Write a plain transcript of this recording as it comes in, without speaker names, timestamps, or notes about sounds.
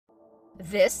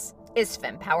This is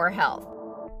FemPower Health.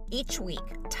 Each week,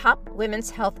 top women's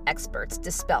health experts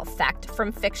dispel fact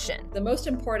from fiction. The most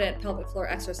important pelvic floor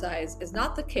exercise is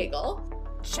not the Kegel.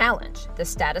 Challenge the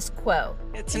status quo.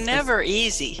 It's never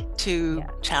easy to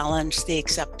challenge the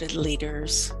accepted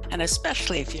leaders, and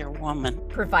especially if you're a woman.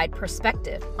 Provide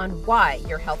perspective on why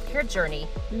your healthcare journey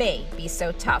may be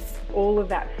so tough. All of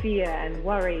that fear and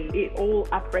worry, it all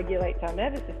upregulates our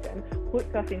nervous system,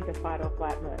 puts us into fight or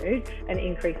flight mode, and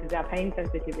increases our pain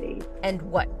sensitivity. And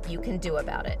what you can do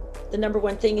about it. The number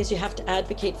one thing is you have to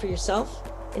advocate for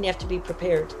yourself, and you have to be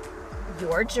prepared.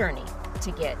 Your journey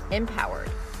to get empowered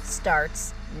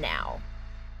starts now.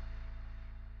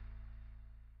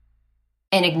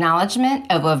 In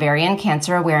acknowledgement of Ovarian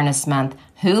Cancer Awareness Month,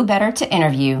 who better to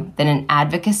interview than an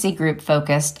advocacy group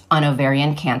focused on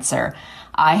ovarian cancer?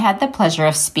 I had the pleasure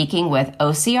of speaking with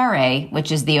OCRA,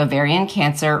 which is the Ovarian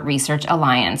Cancer Research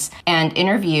Alliance, and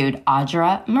interviewed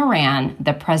Audra Moran,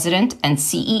 the president and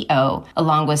CEO,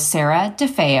 along with Sarah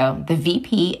DeFeo, the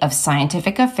VP of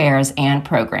Scientific Affairs and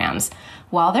Programs.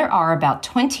 While there are about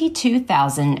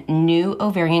 22,000 new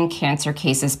ovarian cancer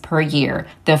cases per year,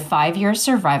 the 5-year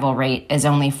survival rate is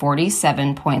only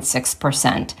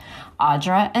 47.6%.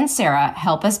 Audra and Sarah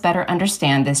help us better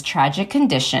understand this tragic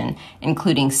condition,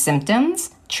 including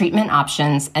symptoms, treatment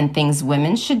options, and things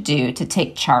women should do to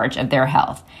take charge of their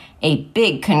health. A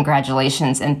big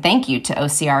congratulations and thank you to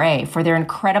OCRA for their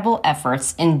incredible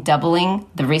efforts in doubling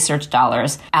the research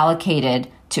dollars allocated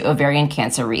to ovarian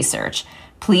cancer research.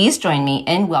 Please join me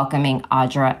in welcoming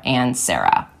Audra and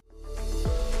Sarah.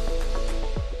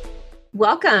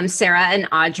 Welcome, Sarah and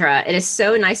Audra. It is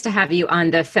so nice to have you on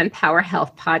the FemPower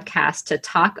Health podcast to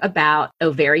talk about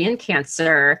ovarian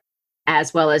cancer,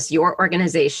 as well as your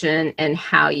organization and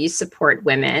how you support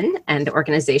women. And the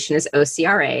organization is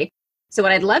OCRA. So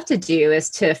what I'd love to do is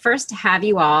to first have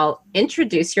you all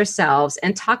introduce yourselves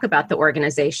and talk about the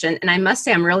organization. And I must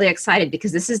say, I'm really excited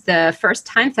because this is the first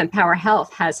time FemPower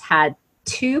Health has had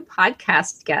 2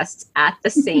 podcast guests at the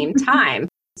same time.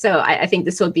 So I think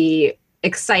this will be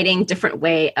exciting, different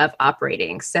way of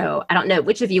operating. So I don't know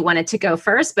which of you wanted to go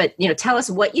first, but tell us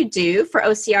what you do for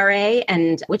OCRA,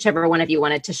 and whichever one of you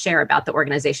wanted to share about the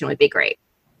organization would be great.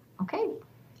 Okay,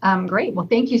 great. Well,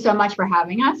 thank you so much for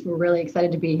having us. We're really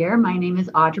excited to be here. My name is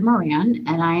Audra Moran,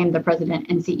 and I am the president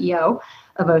and CEO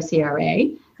of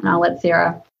OCRA. And I'll let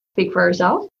Sarah speak for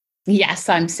herself. Yes,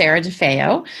 I'm Sarah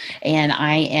DeFeo, and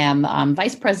I am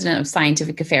Vice President of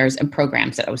Scientific Affairs and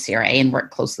Programs at OCRA and work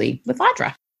closely with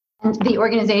Audra. And the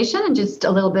organization, and just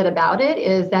a little bit about it,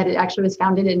 is that it actually was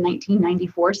founded in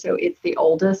 1994, so it's the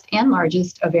oldest and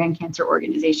largest ovarian cancer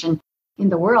organization in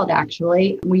the world,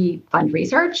 actually. We fund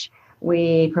research,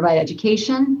 we provide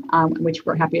education, which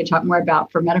we're happy to talk more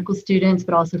about for medical students,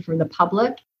 but also for the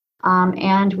public,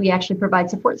 and we actually provide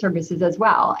support services as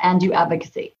well, and do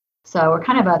advocacy. So we're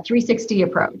kind of a 360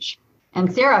 approach.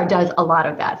 And Sarah does a lot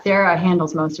of that. Sarah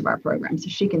handles most of our programs, so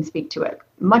she can speak to it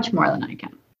much more than I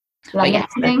can. Did I miss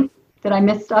anything? Did I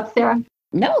miss stuff, Sarah?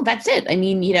 No, that's it. I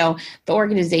mean, the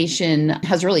organization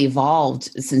has really evolved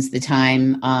since the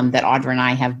time that Audra and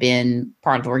I have been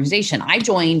part of the organization. I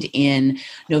joined in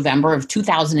November of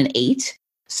 2008.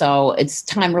 So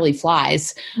time really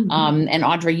flies. Mm-hmm. And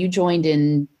Audra, you joined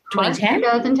in 2010?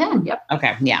 2010, yep.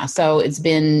 Okay, yeah. So it's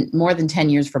been more than 10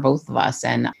 years for both of us.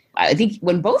 And I think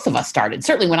when both of us started,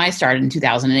 certainly when I started in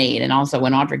 2008, and also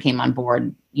when Audra came on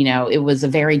board, it was a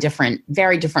very different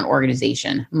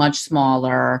organization, much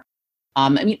smaller.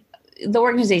 The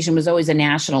organization was always a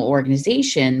national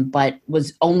organization, but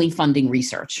was only funding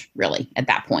research, really, at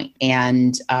that point.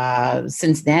 And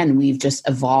since then, we've just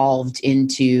evolved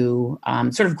into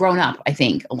sort of grown up, I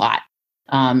think, a lot.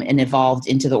 And evolved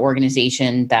into the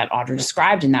organization that Audra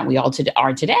described and that we all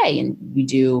are today. And we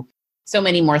do so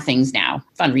many more things now: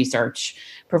 fund research,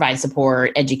 provide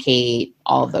support, educate,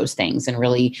 all of those things, and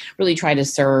really, really try to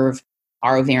serve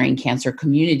our ovarian cancer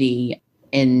community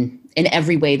in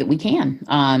every way that we can,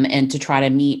 and to try to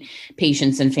meet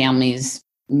patients and families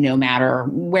no matter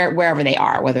wherever they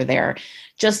are, whether they're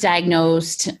just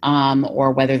diagnosed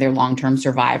or whether they're long-term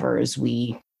survivors.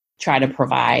 We try to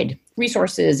provide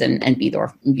resources and be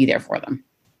there for them.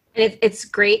 It's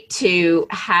great to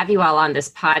have you all on this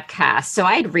podcast. So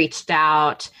I had reached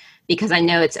out because I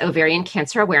know it's Ovarian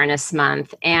Cancer Awareness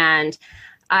Month, and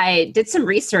I did some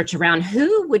research around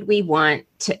who would we want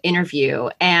to interview.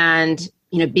 And,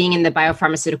 being in the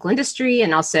biopharmaceutical industry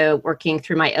and also working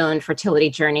through my own fertility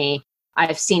journey,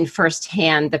 I've seen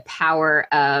firsthand the power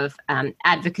of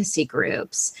advocacy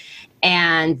groups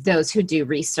and those who do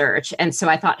research. And so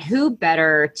I thought, who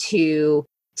better to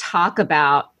talk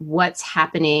about what's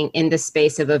happening in the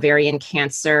space of ovarian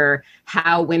cancer,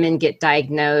 how women get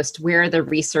diagnosed, where the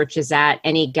research is at,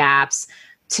 any gaps,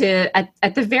 to,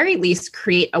 at the very least,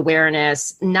 create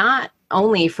awareness, not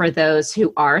only for those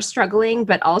who are struggling,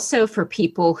 but also for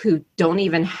people who don't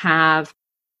even have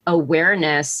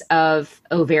awareness of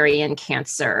ovarian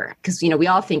cancer. Because, we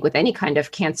all think with any kind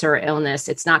of cancer or illness,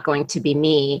 it's not going to be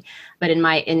me. But in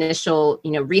my initial,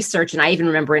 research, and I even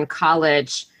remember in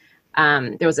college,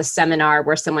 there was a seminar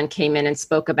where someone came in and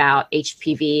spoke about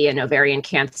HPV and ovarian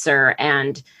cancer.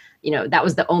 And, that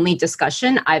was the only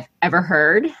discussion I've ever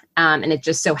heard. And it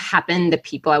just so happened the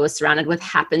people I was surrounded with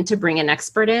happened to bring an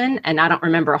expert in. And I don't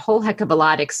remember a whole heck of a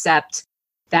lot, except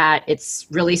that it's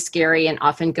really scary and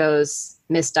often goes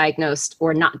misdiagnosed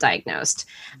or not diagnosed.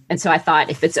 And so I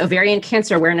thought, if it's Ovarian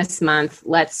Cancer Awareness Month,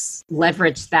 let's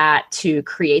leverage that to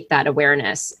create that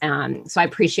awareness. So I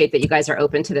appreciate that you guys are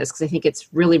open to this, because I think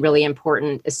it's really, really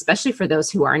important, especially for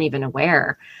those who aren't even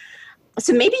aware.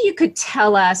 So maybe you could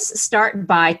start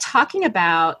by talking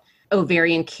about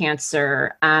ovarian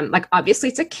cancer. Like, obviously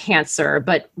it's a cancer,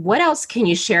 but what else can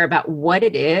you share about what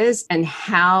it is and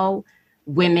how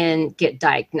women get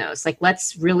diagnosed? Like,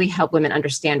 let's really help women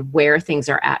understand where things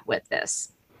are at with this.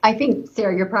 I think,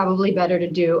 Sarah, you're probably better to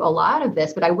do a lot of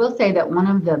this, but I will say that one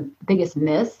of the biggest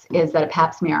myths is that a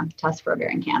pap smear tests for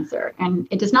ovarian cancer, and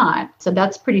it does not. So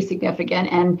that's pretty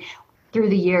significant. And through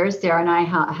the years, Sarah and I,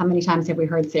 how many times have we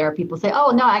heard, Sarah, people say,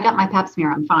 oh, no, I got my pap smear,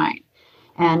 I'm fine.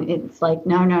 And it's like,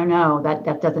 no,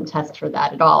 that doesn't test for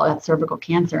that at all. That's cervical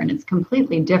cancer, and it's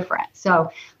completely different.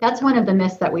 So that's one of the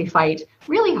myths that we fight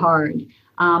really hard.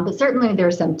 But certainly there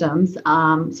are symptoms.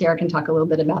 Sarah can talk a little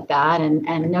bit about that,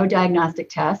 and no diagnostic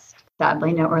test,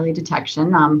 sadly, no early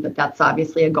detection, but that's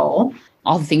obviously a goal.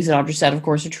 All the things that Audra said, of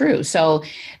course, are true. So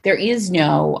there is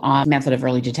no method of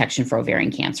early detection for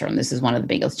ovarian cancer, and this is one of the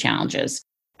biggest challenges.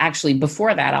 Actually,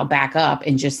 before that, I'll back up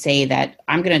and just say that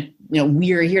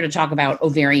we're here to talk about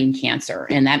ovarian cancer,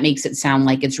 and that makes it sound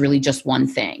like it's really just one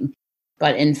thing.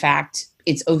 But in fact,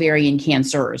 it's ovarian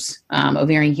cancers.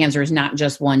 Ovarian cancer is not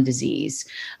just one disease.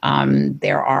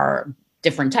 There are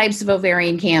different types of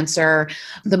ovarian cancer.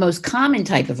 The most common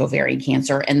type of ovarian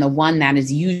cancer, and the one that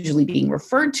is usually being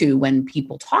referred to when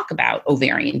people talk about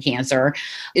ovarian cancer,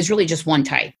 is really just one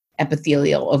type: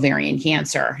 epithelial ovarian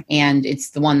cancer. And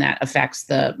it's the one that affects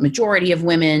the majority of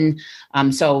women.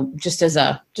 So just to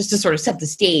sort of set the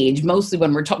stage, mostly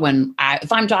when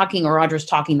if I'm talking or Audra's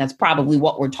talking, that's probably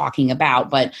what we're talking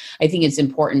about. But I think it's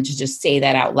important to just say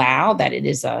that out loud, that it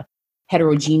is a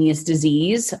heterogeneous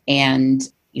disease. And,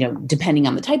 depending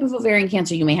on the type of ovarian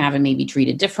cancer you may have, it may be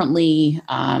treated differently.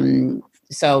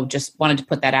 So just wanted to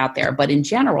put that out there. But in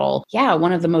general,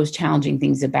 one of the most challenging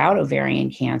things about ovarian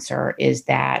cancer is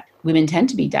that women tend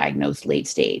to be diagnosed late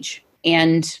stage.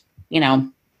 And,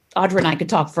 Audra and I could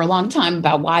talk for a long time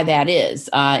about why that is.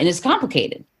 And it's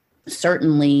complicated.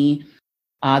 Certainly,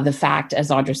 the fact, as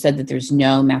Audra said, that there's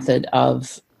no method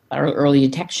of early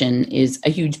detection is a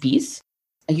huge piece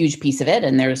of it.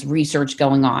 And there's research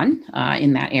going on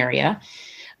in that area.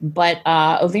 But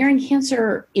ovarian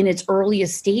cancer in its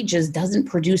earliest stages doesn't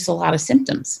produce a lot of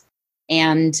symptoms.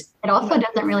 And it also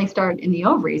doesn't really start in the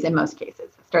ovaries in most cases.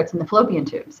 It starts in the fallopian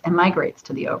tubes and migrates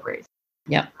to the ovaries.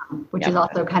 Yep. Which is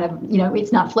also kind of,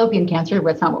 it's not fallopian cancer,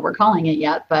 that's not what we're calling it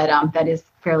yet, but that is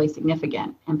fairly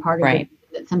significant. And part of it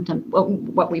is that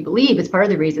what we believe is part of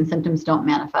the reason symptoms don't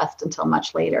manifest until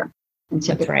much later, and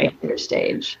typically at a later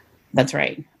stage. That's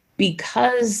right.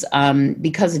 Because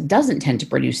it doesn't tend to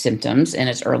produce symptoms in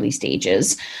its early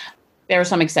stages. There are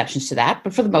some exceptions to that,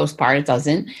 but for the most part, it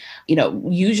doesn't.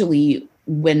 Usually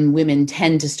when women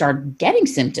tend to start getting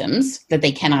symptoms that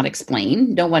they cannot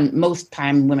explain, most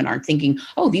time women aren't thinking,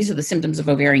 oh, these are the symptoms of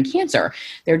ovarian cancer.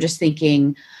 They're just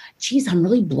thinking, geez, I'm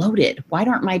really bloated. Why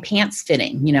aren't my pants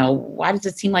fitting? Why does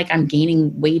it seem like I'm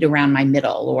gaining weight around my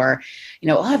middle? Or,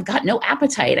 oh, I've got no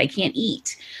appetite. I can't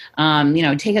eat.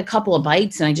 Take a couple of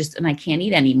bites and I can't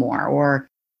eat anymore. Or,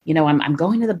 I'm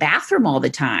going to the bathroom all the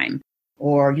time.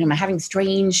 Or, I'm having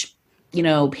strange,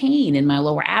 pain in my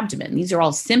lower abdomen. These are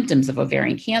all symptoms of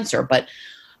ovarian cancer, but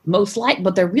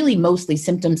they're really mostly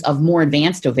symptoms of more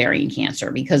advanced ovarian cancer,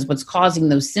 because what's causing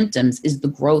those symptoms is the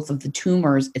growth of the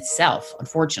tumors itself,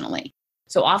 unfortunately.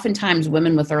 So oftentimes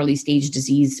women with early stage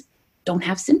disease don't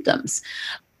have symptoms.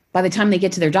 By the time they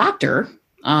get to their doctor,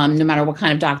 no matter what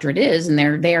kind of doctor it is, and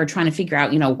they are trying to figure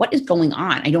out, what is going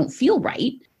on? I don't feel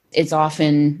right. It's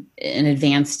often an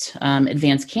advanced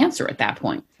cancer at that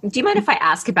point. Do you mind if I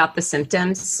ask about the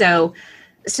symptoms? So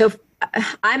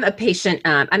I'm a patient,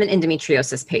 I'm an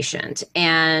endometriosis patient,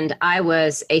 and I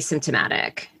was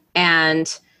asymptomatic.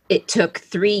 And it took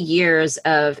 3 years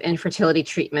of infertility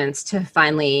treatments to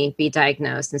finally be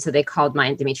diagnosed. And so they called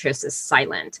my endometriosis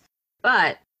silent.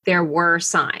 But there were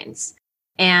signs.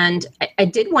 And I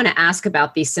did want to ask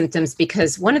about these symptoms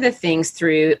because one of the things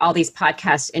through all these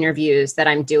podcast interviews that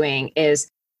I'm doing is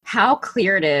how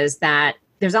clear it is that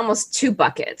there's almost two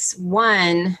buckets.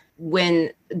 One,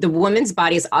 when the woman's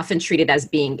body is often treated as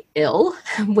being ill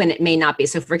when it may not be.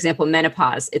 So for example,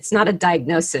 menopause, it's not a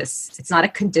diagnosis, it's not a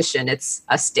condition, it's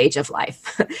a stage of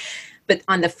life. But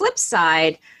on the flip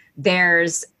side,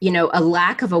 there's, a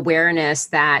lack of awareness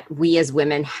that we as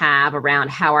women have around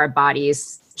how our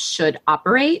bodies should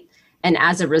operate. And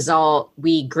as a result,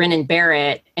 we grin and bear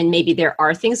it. And maybe there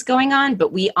are things going on,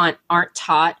 but we aren't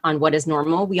taught on what is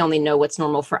normal. We only know what's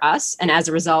normal for us. And as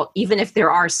a result, even if there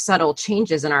are subtle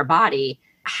changes in our body,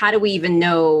 how do we even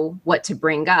know what to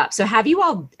bring up? So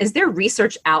is there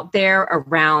research out there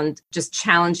around just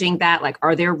challenging that? Like,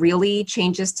 are there really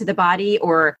changes to the body?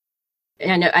 Or,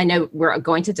 and I know we're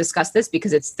going to discuss this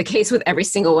because it's the case with every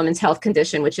single women's health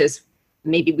condition, which is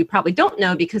maybe we probably don't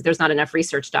know because there's not enough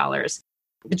research dollars.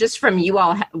 But just from you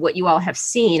all, what you all have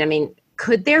seen, I mean,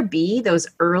 could there be those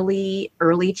early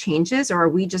changes, or are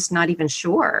we just not even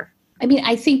sure? I mean,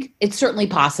 I think it's certainly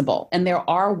possible. And there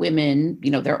are women,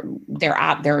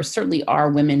 there certainly are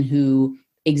women who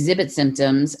exhibit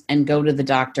symptoms and go to the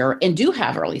doctor and do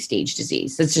have early stage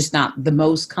disease. It's just not the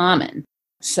most common.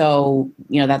 So,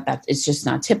 that it's just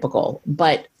not typical,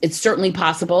 but it's certainly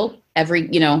possible. Every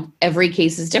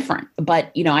case is different,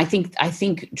 but, I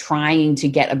think trying to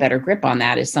get a better grip on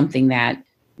that is something that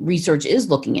research is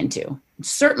looking into.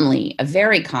 Certainly a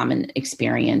very common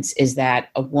experience is that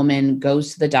a woman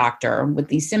goes to the doctor with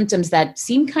these symptoms that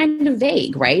seem kind of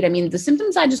vague, right? I mean, the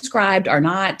symptoms I described are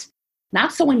not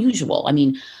so unusual. I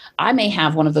mean, I may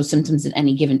have one of those symptoms at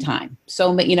any given time.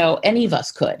 So, any of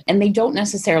us could, and they don't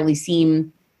necessarily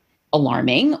seem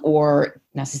alarming or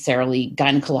necessarily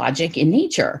gynecologic in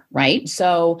nature, right?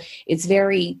 So it's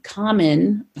very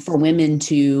common for women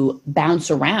to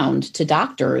bounce around to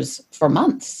doctors for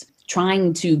months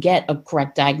trying to get a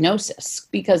correct diagnosis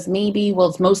because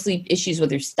it's mostly issues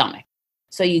with your stomach.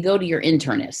 So you go to your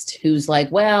internist who's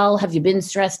like, well, have you been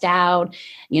stressed out?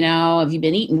 Have you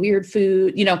been eating weird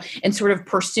food? And sort of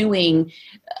pursuing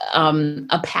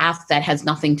a path that has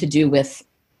nothing to do with,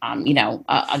 a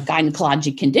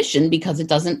gynecologic condition because it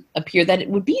doesn't appear that it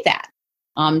would be that.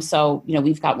 So,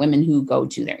 we've got women who go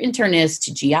to their internists,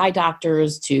 to GI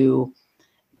doctors, to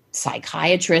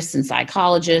psychiatrists and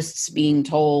psychologists being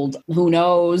told, who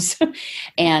knows?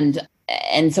 And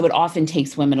so it often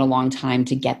takes women a long time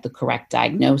to get the correct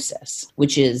diagnosis,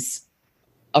 which is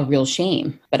a real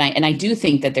shame. But I do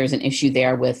think that there's an issue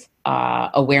there with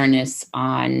awareness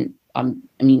on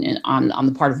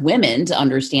the part of women to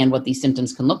understand what these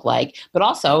symptoms can look like, but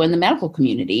also in the medical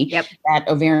community, that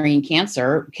ovarian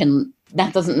cancer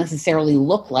that doesn't necessarily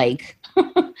look like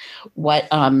what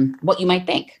you might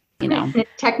think. It's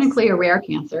technically a rare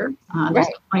cancer. There's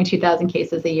 22,000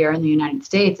 cases a year in the United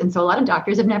States. And so a lot of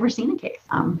doctors have never seen a case.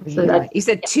 You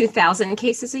said 2,000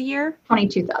 cases a year?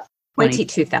 22,000.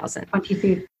 22,000.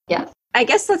 22, yes. I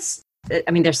guess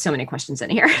there's so many questions in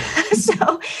here.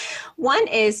 So one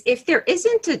is, if there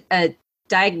isn't a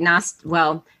diagnostic,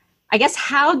 I guess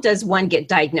how does one get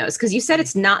diagnosed? Because you said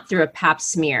it's not through a pap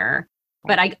smear.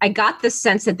 But I got the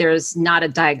sense that there's not a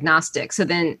diagnostic. So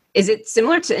then is it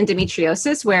similar to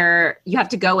endometriosis where you have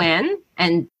to go in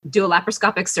and do a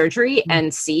laparoscopic surgery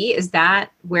and see, is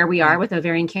that where we are with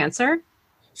ovarian cancer?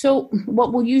 So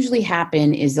what will usually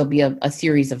happen is there'll be a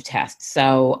series of tests.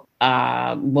 So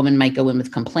a woman might go in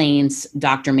with complaints.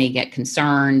 Doctor may get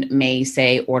concerned, may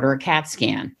say, order a CAT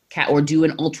scan or do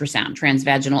an ultrasound,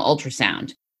 transvaginal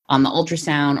ultrasound. On the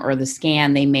ultrasound or the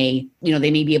scan, they may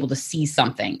be able to see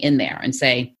something in there and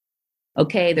say,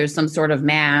 okay, there's some sort of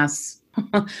mass.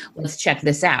 Let's check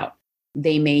this out.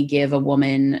 They may give a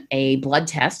woman a blood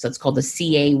test that's called the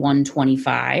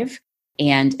CA-125,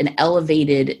 and an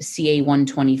elevated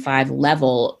CA-125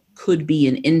 level could be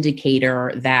an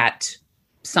indicator that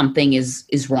something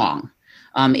is wrong.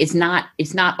 It's not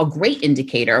a great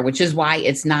indicator, which is why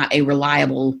it's not a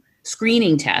reliable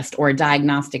screening test or a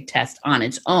diagnostic test on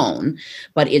its own,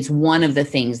 but it's one of the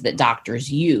things that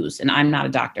doctors use. And I'm not a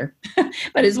doctor,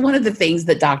 but it's one of the things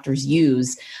that doctors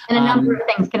use. And a number of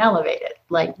things can elevate it,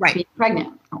 like being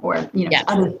pregnant or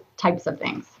other types of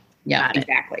things. Yeah,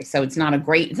 exactly. So it's not a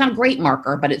great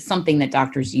marker, but it's something that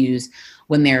doctors use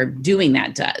when they're doing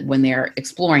that, when they're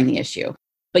exploring the issue.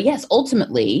 But yes,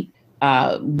 ultimately,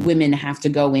 women have to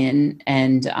go in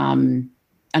and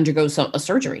undergo a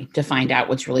surgery to find out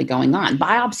what's really going on.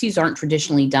 Biopsies aren't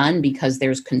traditionally done because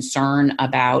there's concern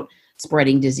about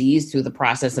spreading disease through the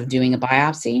process of doing a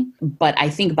biopsy. But I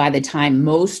think by the time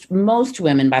most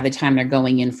women, by the time they're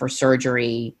going in for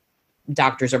surgery,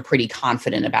 doctors are pretty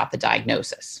confident about the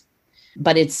diagnosis.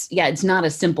 But it's not a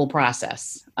simple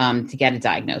process to get a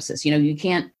diagnosis. You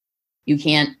can't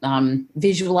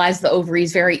visualize the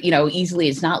ovaries very, easily.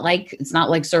 It's not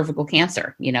like cervical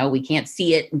cancer. We can't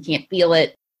see it, we can't feel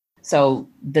it. So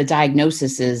the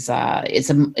diagnosis is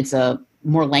it's a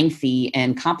more lengthy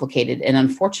and complicated and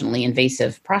unfortunately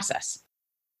invasive process.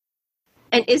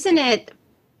 And isn't it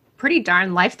pretty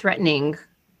darn life-threatening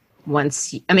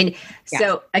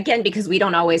So again, because we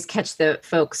don't always catch the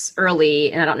folks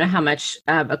early, and I don't know how much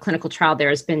a clinical trial there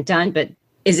has been done, but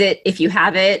is it, if you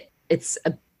have it, it's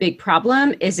a big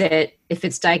problem? Is it, if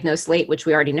it's diagnosed late, which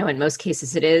we already know in most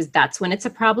cases it is, that's when it's a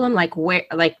problem?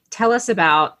 Tell us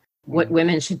about what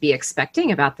women should be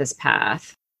expecting about this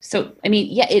path. So,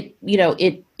 it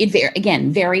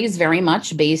varies very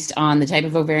much based on the type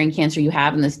of ovarian cancer you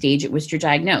have and the stage at which you're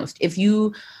diagnosed. If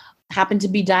you happen to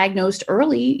be diagnosed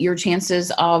early, your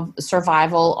chances of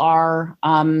survival are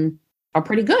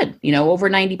pretty good, over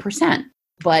 90%.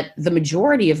 But the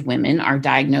majority of women are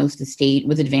diagnosed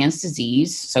with advanced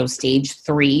disease, so stage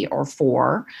 3 or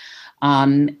 4,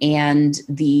 and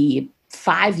the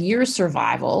 5-year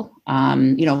survival,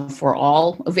 for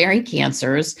all ovarian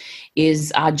cancers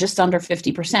is just under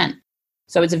 50%.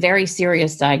 So it's a very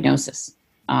serious diagnosis,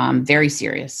 very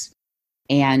serious.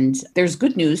 And there's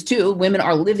good news too. Women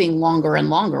are living longer and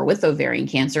longer with ovarian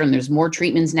cancer, and there's more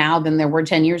treatments now than there were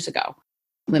 10 years ago.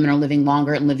 Women are living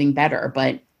longer and living better,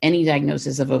 but any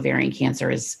diagnosis of ovarian cancer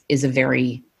is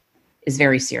very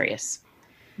serious.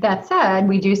 That said,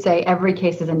 we do say every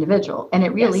case is individual, and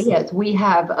it really is. We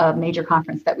have a major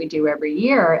conference that we do every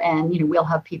year, and we'll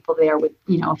have people there with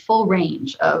a full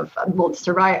range of will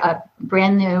survive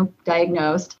brand new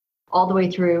diagnosed all the way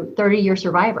through 30-year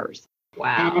survivors.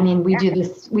 Wow. And we do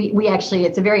this. We actually,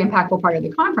 it's a very impactful part of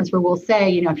the conference where we'll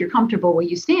say, if you're comfortable, will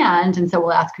you stand? And so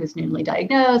we'll ask who's newly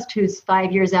diagnosed, who's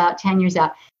 5 years out, 10 years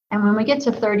out. And when we get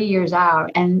to 30 years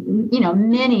out and,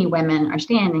 many women are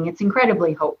standing, it's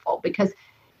incredibly hopeful because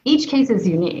each case is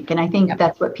unique. And I think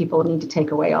that's what people need to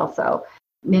take away also.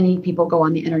 Many people go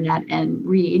on the internet and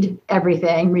read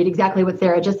everything, read exactly what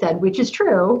Sarah just said, which is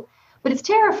true, but it's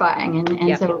terrifying.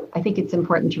 And so I think it's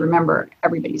important to remember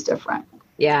everybody's different.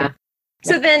 Yeah.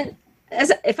 So then,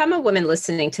 if I'm a woman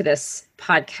listening to this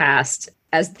podcast,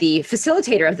 as the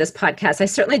facilitator of this podcast, I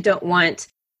certainly don't want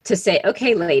to say,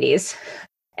 okay, ladies,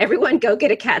 everyone go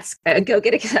get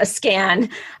a scan.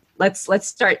 Let's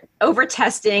start over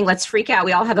testing. Let's freak out.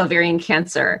 We all have ovarian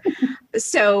cancer.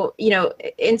 So,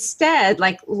 instead,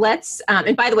 let's,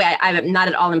 and by the way, I'm not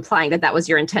at all implying that was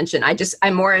your intention.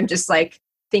 I'm more just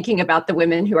thinking about the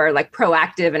women who are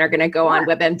proactive and are going to go on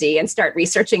WebMD and start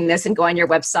researching this and go on your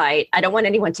website. I don't want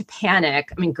anyone to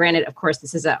panic. Granted, of course,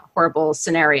 this is a horrible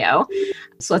scenario.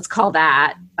 So let's call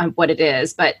that what it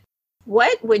is. But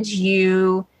what would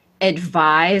you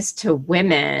advise to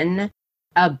women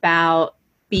about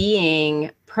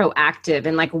being proactive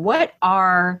and what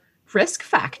are risk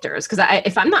factors? Because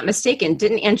if I'm not mistaken,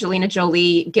 didn't Angelina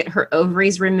Jolie get her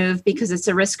ovaries removed because it's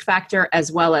a risk factor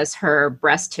as well as her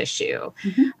breast tissue?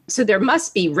 Mm-hmm. So there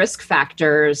must be risk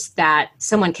factors that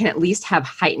someone can at least have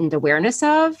heightened awareness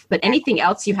of. But anything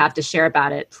else you have to share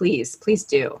about it, please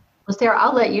do. Well, Sarah,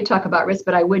 I'll let you talk about risk,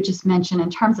 but I would just mention in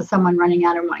terms of someone running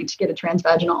out and wanting to get a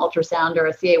transvaginal ultrasound or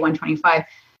a CA-125,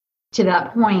 to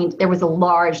that point, there was a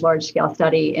large scale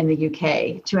study in the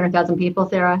UK, 200,000 people,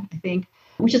 Sarah, I think,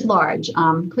 which is large.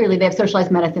 Clearly, they have socialized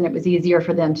medicine. It was easier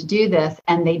for them to do this,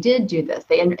 and they did do this.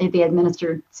 They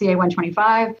administered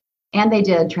CA-125, and they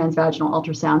did transvaginal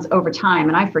ultrasounds over time.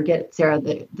 And I forget, Sarah,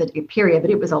 the period, but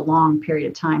it was a long period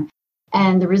of time.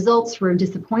 And the results were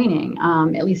disappointing,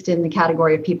 at least in the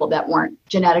category of people that weren't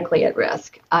genetically at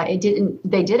risk. They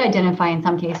did identify in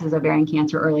some cases ovarian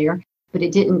cancer earlier, but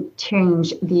it didn't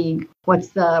change what's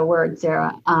the word,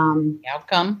 Sarah?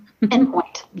 Outcome.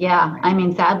 Endpoint. Yeah.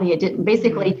 Sadly, it didn't.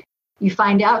 Basically, you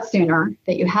find out sooner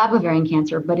that you have ovarian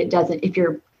cancer, but it doesn't. If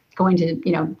you're going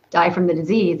to, die from the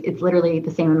disease, it's literally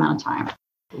the same amount of time.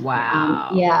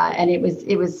 Wow. And it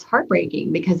was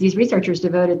heartbreaking because these researchers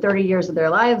devoted 30 years of their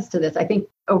lives to this, I think,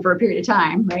 over a period of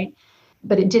time, right?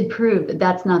 But it did prove that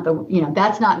that's not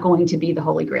that's not going to be the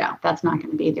holy grail. That's not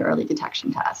going to be the early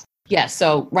detection test. Yeah.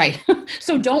 So, right.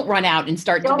 So don't run out and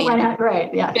start Don't run out,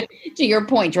 right. Yeah. To your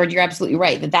point, George, you're absolutely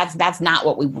right that's not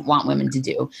what we want women to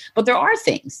do. But there are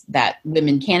things that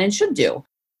women can and should do.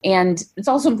 And it's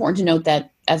also important to note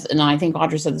that, and I think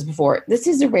Audra said this before, this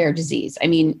is a rare disease.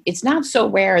 It's not so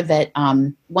rare that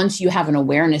once you have an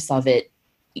awareness of it,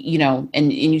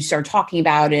 and you start talking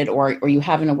about it, or you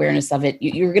have an awareness of it,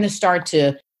 you're going to start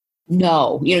to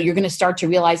know, you're going to start to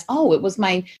realize, oh, it was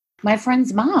my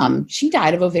friend's mom. She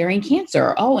died of ovarian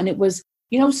cancer. Oh, and it was,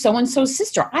 so-and-so's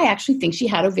sister. I actually think she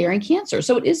had ovarian cancer.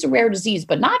 So it is a rare disease,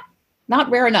 but not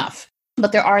rare enough.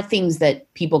 But there are things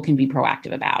that people can be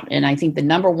proactive about. And I think the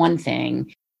number one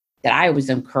thing that I always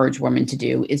encourage women to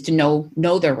do is to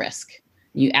know their risk.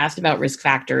 You asked about risk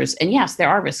factors, and yes, there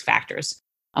are risk factors.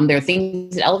 There are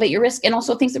things that elevate your risk and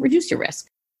also things that reduce your risk.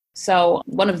 So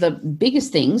one of the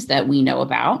biggest things that we know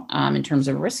about in terms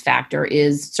of risk factor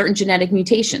is certain genetic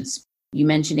mutations. You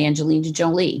mentioned Angelina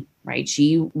Jolie, right?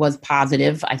 She was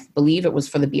positive, I believe it was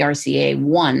for the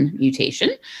BRCA1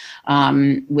 mutation,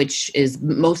 which is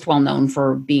most well known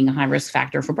for being a high risk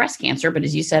factor for breast cancer, but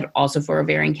as you said, also for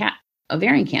ovarian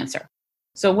cancer.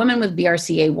 So women with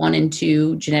BRCA1 and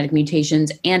 2 genetic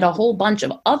mutations and a whole bunch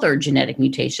of other genetic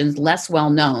mutations, less well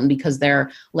known because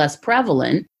they're less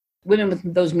prevalent, women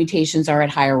with those mutations are at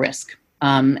higher risk.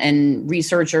 And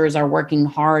researchers are working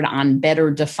hard on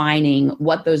better defining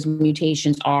what those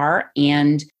mutations are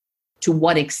and to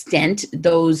what extent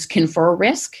those confer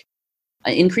risk,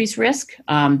 increased risk.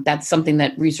 That's something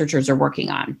that researchers are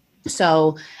working on.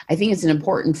 So I think it's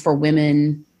important for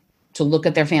women to look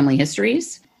at their family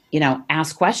histories,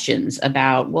 ask questions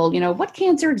about, what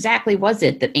cancer exactly was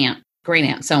it that great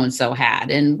aunt so-and-so had?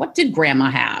 And what did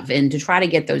grandma have? And to try to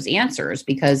get those answers,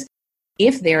 because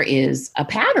if there is a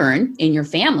pattern in your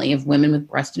family of women with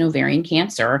breast and ovarian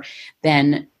cancer,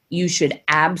 then you should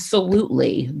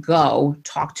absolutely go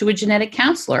talk to a genetic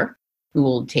counselor who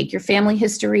will take your family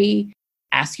history,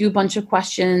 ask you a bunch of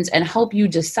questions, and help you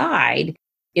decide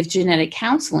if genetic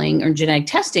counseling or genetic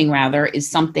testing rather is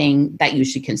something that you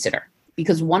should consider.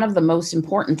 Because one of the most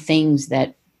important things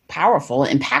powerful,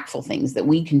 impactful things that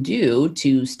we can do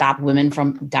to stop women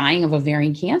from dying of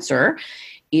ovarian cancer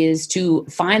is to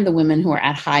find the women who are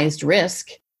at highest risk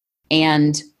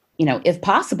and, if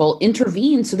possible,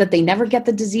 intervene so that they never get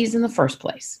the disease in the first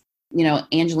place.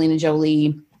 Angelina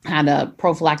Jolie had a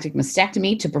prophylactic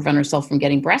mastectomy to prevent herself from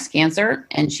getting breast cancer,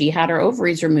 and she had her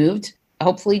ovaries removed,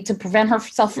 hopefully to prevent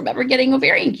herself from ever getting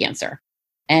ovarian cancer.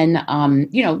 And,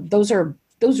 those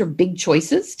are big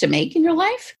choices to make in your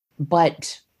life.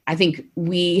 But I think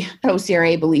we at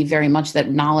OCRA believe very much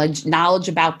that knowledge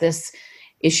about this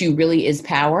issue really is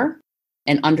power,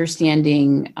 and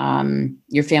understanding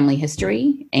your family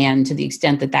history and to the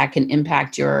extent that can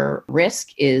impact your risk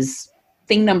is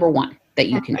thing number one that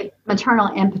you can do. Maternal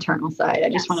and paternal side. I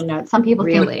just want to note, some people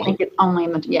think it's only,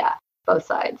 both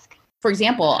sides. For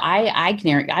example, I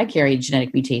carry a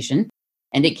genetic mutation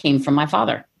and it came from my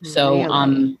father. So,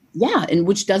 and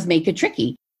which does make it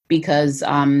tricky because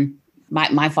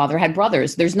my father had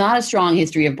brothers. There's not a strong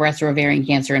history of breast or ovarian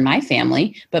cancer in my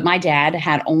family, but my dad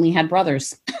only had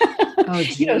brothers. Oh,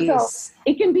 geez. So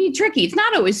it can be tricky. It's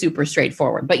not always super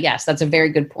straightforward. But yes, that's a very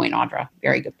good point, Audra.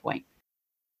 Very good point.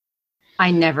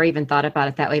 I never even thought about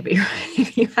it that way, but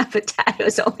if you have a dad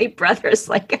who's only brothers,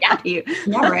 how do you?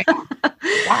 Yeah, right.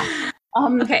 Yeah.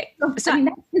 Okay. So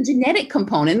that's the genetic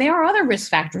component. There are other risk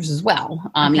factors as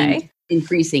well.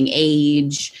 Increasing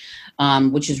age,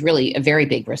 which is really a very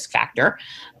big risk factor.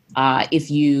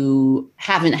 If you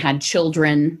haven't had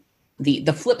children,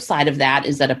 the flip side of that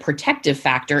is that a protective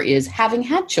factor is having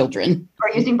had children. Or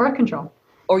using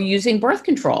birth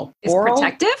control. Is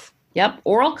protective? Yep.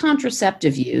 Oral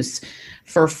contraceptive use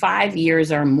for 5 years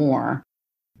or more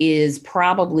is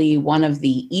probably one of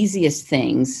the easiest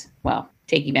things. Well,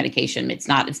 taking medication, it's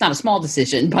not a small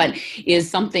decision, but is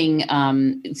something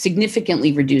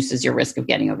significantly reduces your risk of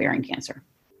getting ovarian cancer.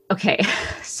 Okay,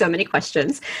 so many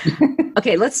questions.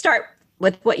 Okay, let's start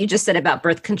with what you just said about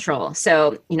birth control.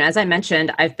 So, as I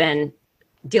mentioned, I've been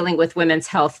dealing with women's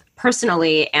health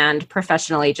personally and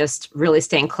professionally, just really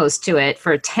staying close to it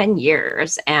for 10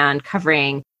 years and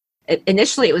covering,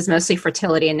 initially it was mostly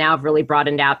fertility, and now I've really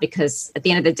broadened out because at the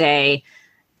end of the day,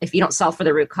 if you don't solve for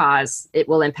the root cause, it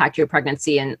will impact your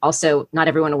pregnancy. And also not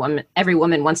every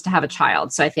woman wants to have a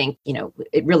child. So I think,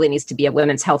 it really needs to be a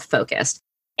women's health focused.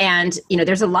 And,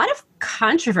 there's a lot of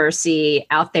controversy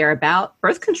out there about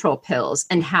birth control pills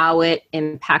and how it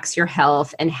impacts your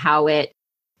health and how it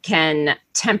can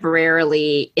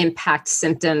temporarily impact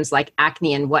symptoms like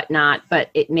acne and whatnot,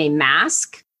 but it may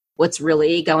mask what's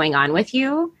really going on with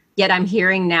you. Yet I'm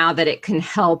hearing now that it can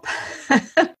help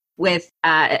with,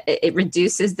 it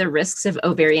reduces the risks of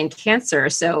ovarian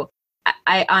cancer. So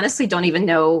I honestly don't even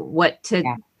know what to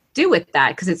do with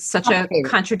that because it's such a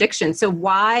contradiction. So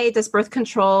why does birth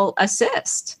control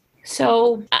assist?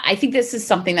 So I think this is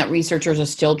something that researchers are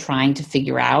still trying to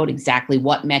figure out exactly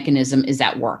what mechanism is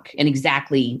at work and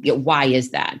exactly why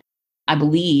is that. I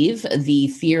believe the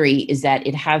theory is that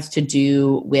it has to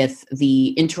do with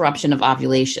the interruption of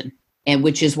ovulation, and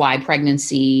which is why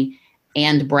pregnancy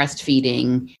and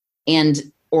breastfeeding and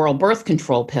oral birth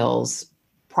control pills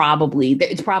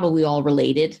it's probably all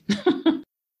related.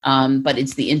 But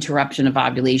it's the interruption of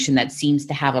ovulation that seems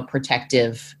to have a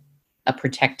protective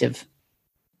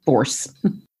force.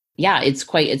 Yeah, it's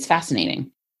fascinating.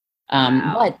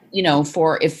 Wow. But,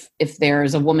 for if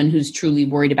there's a woman who's truly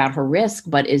worried about her risk,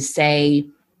 but is, say,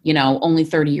 only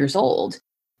 30 years old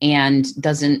and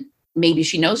maybe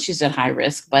she knows she's at high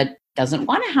risk, but doesn't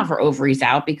want to have her ovaries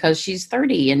out because she's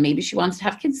 30 and maybe she wants to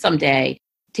have kids someday.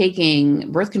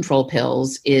 Taking birth control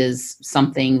pills is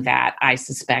something that I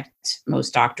suspect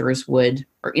most doctors would,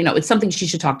 it's something she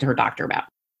should talk to her doctor about.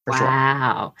 For sure.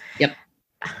 Wow. Yep.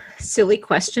 Silly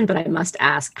question, but I must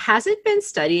ask, has it been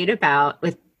studied about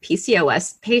with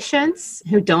PCOS patients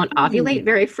who don't ovulate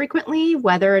very frequently,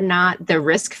 whether or not the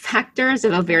risk factors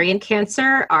of ovarian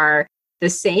cancer are the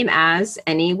same as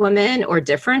any woman or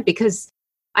different? Because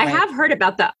I have heard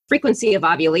about the frequency of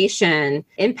ovulation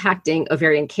impacting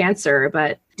ovarian cancer,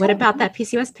 but what about that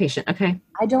PCOS patient? Okay.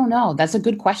 I don't know. That's a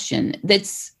good question.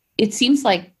 It seems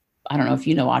like, I don't know if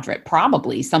you know, Audra,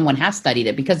 probably someone has studied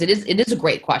it because it is a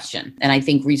great question. And I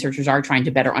think researchers are trying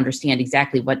to better understand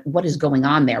exactly what is going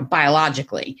on there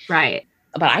biologically. Right.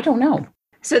 But I don't know.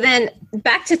 So then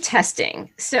back to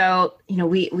testing. So,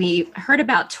 we heard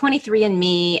about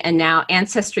 23andMe, and now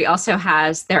Ancestry also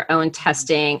has their own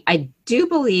testing. I do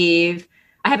believe,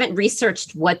 I haven't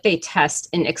researched what they test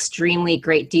in extremely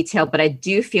great detail, but I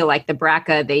do feel like the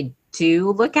BRCA they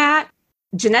do look at.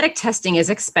 Genetic testing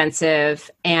is expensive,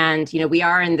 and, we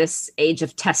are in this age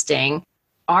of testing.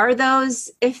 Are those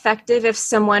effective if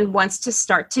someone wants to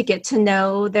start to get to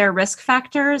know their risk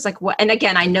factors? Like what? And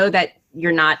again, I know that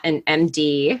you're not an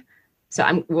MD,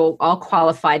 so we'll all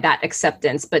qualify that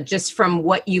acceptance. But just from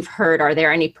what you've heard, are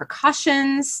there any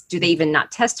precautions? Do they even not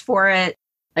test for it?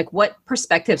 Like what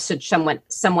perspective should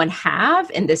someone have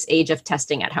in this age of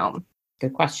testing at home?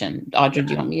 Good question. Audra,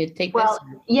 do you want me to take Well,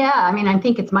 yeah, I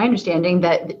think it's my understanding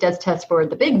that it does test for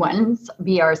the big ones,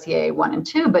 BRCA1 and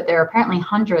 2, but there are apparently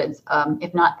hundreds,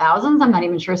 if not thousands, I'm not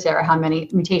even sure, Sarah, how many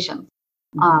mutations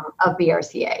of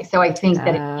BRCA. So I think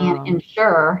that it can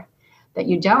ensure that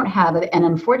you don't have it. And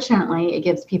unfortunately, it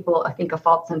gives people, I think, a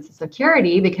false sense of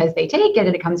security because they take it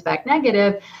and it comes back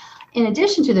negative. In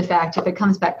addition to the fact, if it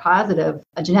comes back positive,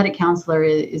 a genetic counselor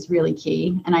is really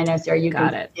key. And I know, Sarah, you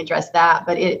can address that,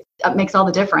 but it makes all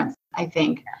the difference, I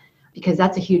think, because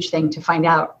that's a huge thing to find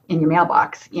out in your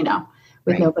mailbox,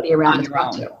 with nobody around to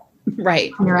talk to.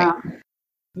 Right. On your own.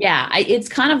 Yeah, it's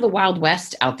kind of the Wild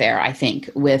West out there, I think,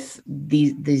 with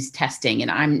these testing.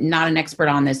 And I'm not an expert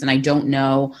on this, and I don't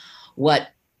know what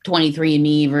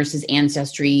 23andMe versus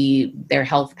Ancestry, their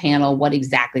health panel, what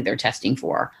exactly they're testing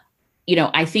for.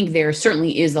 I think there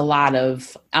certainly is a lot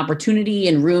of opportunity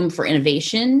and room for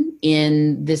innovation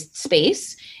in this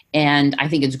space. And I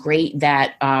think it's great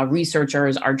that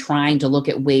researchers are trying to look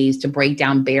at ways to break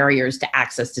down barriers to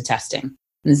access to testing. And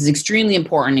this is extremely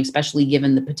important, especially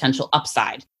given the potential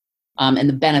upside and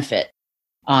the benefit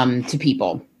to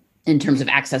people in terms of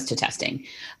access to testing.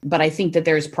 But I think that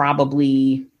there's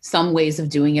probably some ways of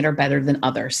doing it are better than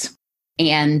others.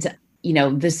 And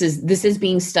this is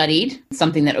being studied.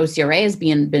 Something that OCRA has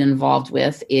been involved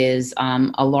with is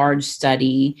a large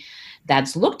study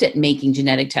that's looked at making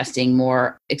genetic testing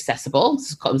more accessible.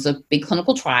 It was a big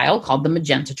clinical trial called the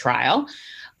Magenta trial.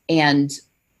 And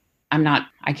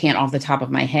I can't off the top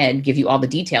of my head give you all the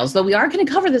details, though we are going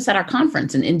to cover this at our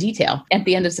conference in detail at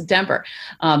the end of September,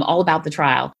 all about the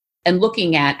trial. And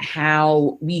looking at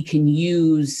how we can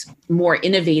use more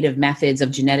innovative methods of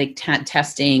genetic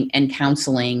testing and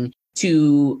counseling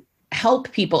to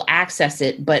help people access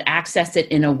it, but access it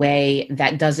in a way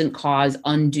that doesn't cause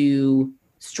undue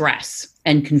stress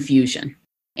and confusion.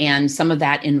 And some of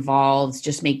that involves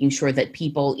just making sure that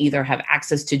people either have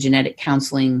access to genetic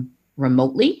counseling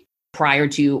remotely prior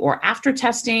to or after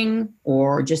testing,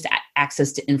 or just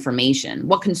access to information.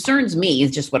 What concerns me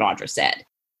is just what Audra said,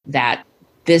 that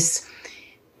this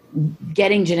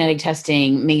getting genetic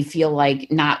testing may feel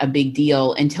like not a big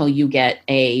deal until you get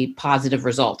a positive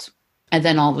result. And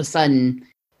then all of a sudden,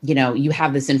 you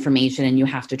have this information and you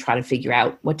have to try to figure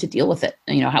out what to deal with it,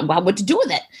 what to do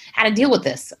with it, how to deal with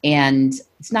this. And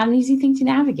it's not an easy thing to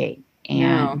navigate.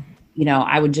 And,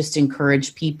 I would just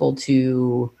encourage people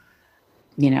to,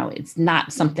 it's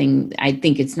not something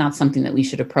that we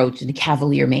should approach in a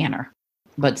cavalier manner,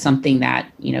 but something that,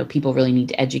 people really need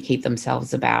to educate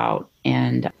themselves about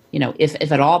and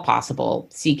if at all possible,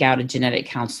 seek out a genetic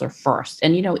counselor first.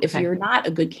 And, if you're not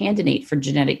a good candidate for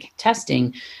genetic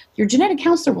testing, your genetic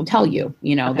counselor will tell you,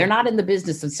 they're not in the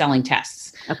business of selling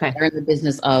tests. Okay. They're in the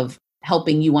business of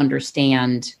helping you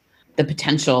understand the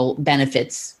potential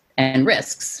benefits and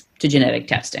risks to genetic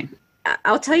testing.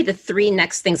 I'll tell you the 3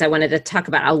 next things I wanted to talk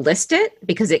about. I'll list it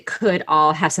because it could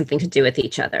all have something to do with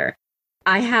each other.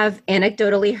 I have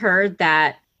anecdotally heard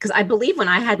that, because I believe when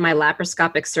I had my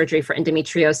laparoscopic surgery for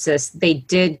endometriosis, they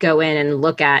did go in and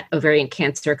look at ovarian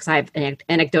cancer because I've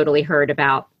anecdotally heard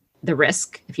about the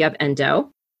risk if you have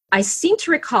endo. I seem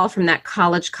to recall from that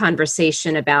college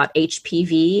conversation about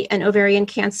HPV and ovarian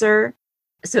cancer.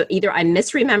 So either I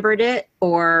misremembered it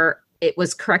or it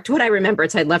was correct what I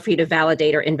remembered. So I'd love for you to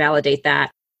validate or invalidate that.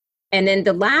 And then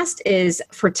the last is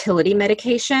fertility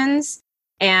medications.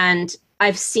 And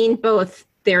I've seen both.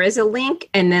 There is a link,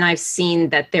 and then I've seen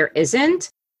that there isn't.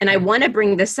 And I want to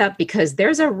bring this up because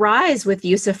there's a rise with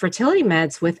use of fertility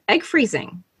meds with egg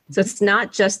freezing. So it's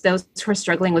not just those who are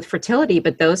struggling with fertility,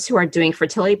 but those who are doing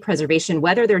fertility preservation,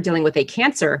 whether they're dealing with a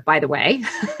cancer, by the way,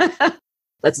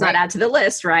 let's not add to the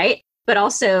list, right? But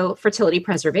also fertility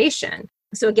preservation.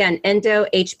 So again, endo,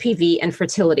 HPV, and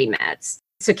fertility meds.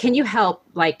 So can you help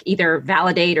either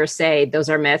validate or say those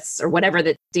are myths or whatever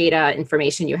the data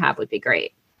information you have would be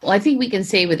great? Well, I think we can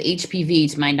say with HPV,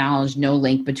 to my knowledge, no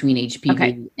link between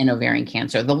HPV and ovarian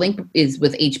cancer. The link is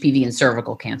with HPV and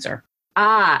cervical cancer.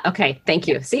 Ah, okay. Thank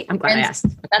you. See, I'm glad I asked.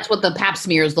 That's what the Pap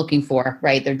smear is looking for,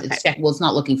 right? It's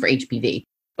not looking for HPV,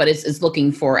 but it's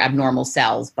looking for abnormal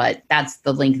cells. But that's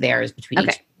the link there is between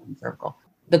HPV and cervical.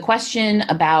 The question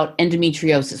about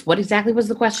endometriosis, what exactly was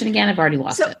the question again? I've already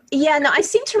lost it. Yeah, no, I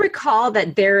seem to recall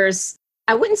that there's,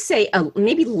 I wouldn't say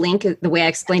maybe link, the way I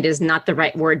explained it is not the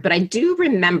right word, but I do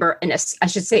remember, I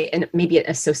should say maybe an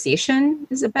association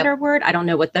is a better word. I don't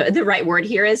know what the right word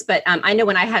here is, but I know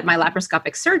when I had my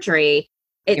laparoscopic surgery,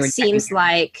 it seems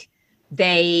like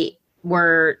they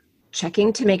were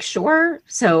checking to make sure.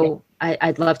 So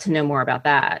I'd love to know more about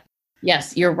that.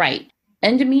 Yes, you're right.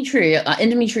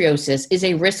 Endometriosis is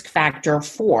a risk factor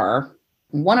for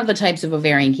one of the types of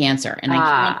ovarian cancer. And I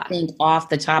can't think off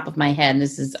the top of my head. And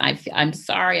this is, I'm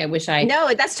sorry. I wish I...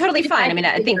 No, that's totally fine. I mean,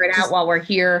 I think... Figure it out while we're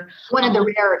here. One of the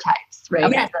rarer types, right?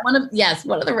 One of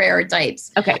the rarer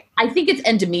types. Okay. I think it's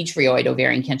endometrioid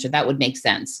ovarian cancer. That would make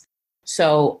sense.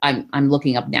 So I'm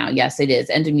looking up now. Yes, it is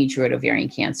endometrioid ovarian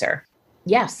cancer.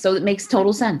 Yes. So it makes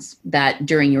total sense that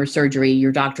during your surgery,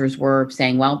 your doctors were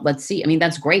saying, well, let's see. I mean,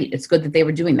 that's great. It's good that they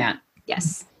were doing that.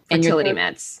 Yes. Fertility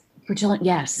meds.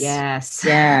 Yes. Yes.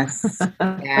 Yes.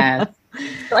 Yes.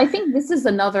 So I think this is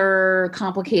another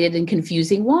complicated and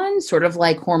confusing one, sort of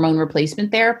like hormone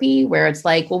replacement therapy, where it's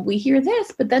like, well, we hear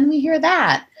this, but then we hear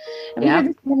that. And we hear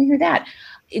this, and then we hear that.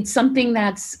 It's something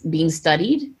that's being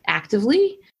studied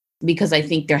actively because I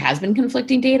think there has been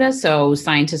conflicting data. So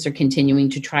scientists are continuing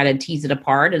to try to tease it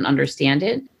apart and understand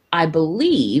it. I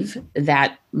believe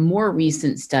that more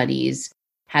recent studies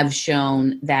have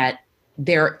shown that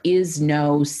there is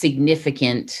no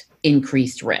significant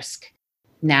increased risk.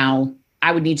 Now,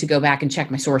 I would need to go back and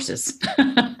check my sources.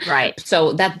 Right.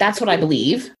 So that's what I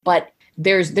believe. But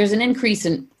there's an increase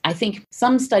in, I think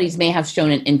some studies may have shown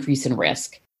an increase in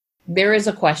risk. There is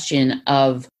a question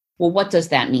of, well, what does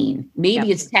that mean?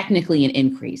 Maybe it's technically an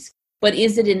increase, but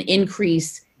is it an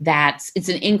increase it's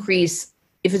an increase,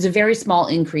 if it's a very small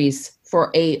increase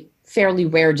for a fairly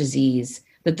rare disease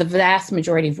that the vast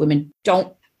majority of women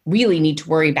don't really need to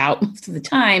worry about most of the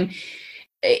time,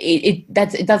 it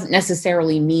doesn't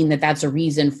necessarily mean that that's a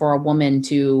reason for a woman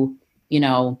to,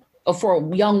 for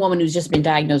a young woman who's just been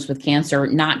diagnosed with cancer,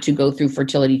 not to go through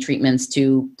fertility treatments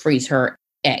to freeze her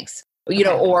eggs,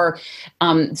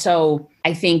 so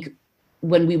I think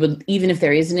when we would, even if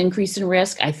there is an increase in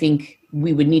risk, I think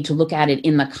we would need to look at it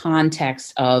in the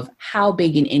context of how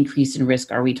big an increase in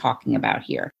risk are we talking about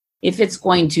here? If it's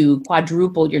going to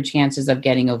quadruple your chances of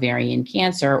getting ovarian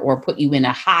cancer or put you in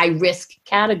a high risk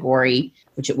category,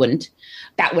 which it wouldn't,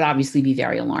 that would obviously be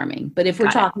very alarming. But if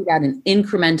we're talking about an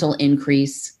incremental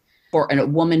increase for a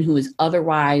woman who is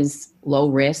otherwise low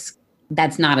risk,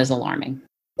 that's not as alarming.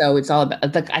 So it's all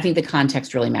about, I think the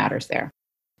context really matters there.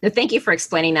 Thank you for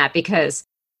explaining that because,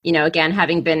 again,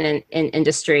 having been in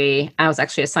industry, I was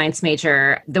actually a science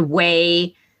major, the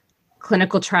way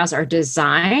clinical trials are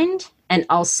designed and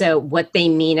also what they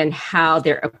mean and how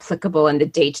they're applicable in the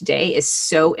day-to-day is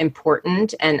so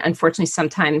important. And unfortunately,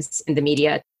 sometimes in the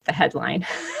media, the headline.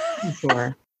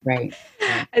 Sure. Right.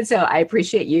 And so I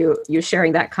appreciate you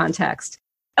sharing that context.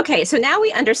 Okay, so now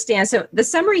we understand. So the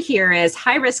summary here is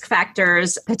high risk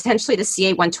factors, potentially the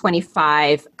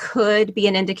CA125 could be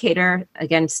an indicator.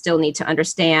 Again, still need to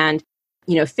understand.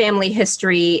 family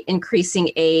history,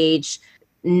 increasing age,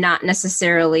 not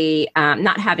necessarily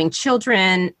not having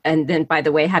children. And then, by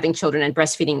the way, having children and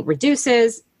breastfeeding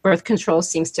reduces, birth control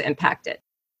seems to impact it.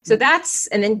 So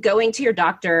and then going to your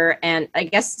doctor. And I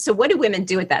guess, so what do women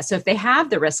do with that? So if they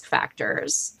have the risk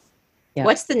factors,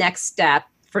 what's the next step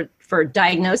for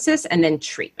diagnosis and then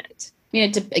treatment?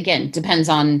 Again, depends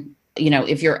on,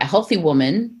 if you're a healthy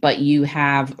woman, but you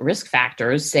have risk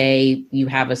factors, say you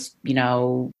have a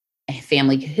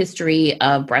family history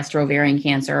of breast or ovarian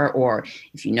cancer, or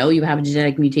if you have a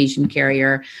genetic mutation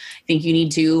carrier, I think you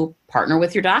need to partner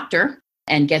with your doctor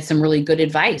and get some really good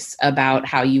advice about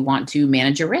how you want to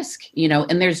manage your risk,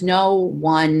 and there's no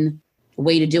one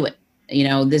way to do it.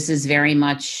 This is very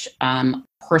much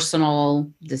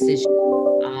personal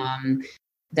decision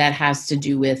that has to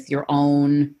do with your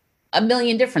own, a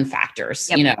million different factors,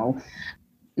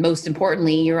 most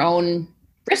importantly, your own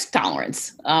risk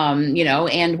tolerance,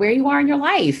 and where you are in your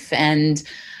life. And,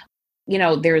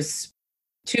 there's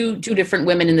two different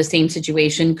women in the same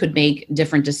situation could make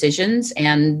different decisions,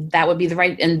 and that would be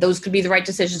those could be the right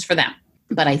decisions for them.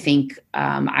 But I think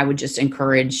I would just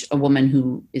encourage a woman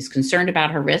who is concerned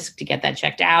about her risk to get that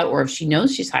checked out, or if she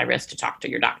knows she's high risk, to talk to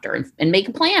your doctor and make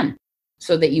a plan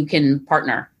so that you can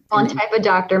partner. One type of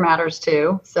doctor matters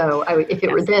too. So if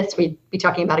it were this, we'd be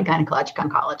talking about a gynecologic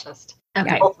oncologist.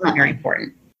 Okay. Very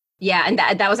important. Yeah. And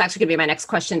that was actually going to be my next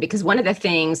question, because one of the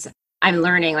things I'm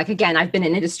learning, again, I've been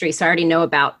in industry, so I already know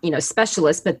about,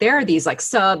 specialists, but there are these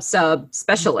sub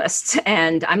specialists,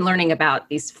 and I'm learning about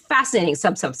these fascinating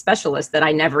sub specialists that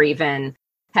I never even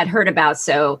had heard about.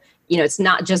 So, it's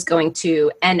not just going to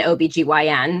an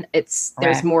OBGYN,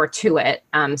 there's more to it.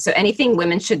 So anything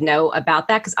women should know about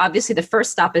that, because obviously the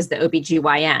first stop is the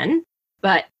OBGYN,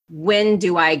 but when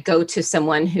do I go to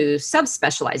someone who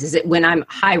subspecializes? Is it when I'm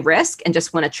high risk and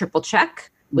just want to triple check?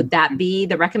 Would that be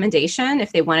the recommendation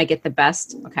if they want to get the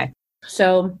best? Okay.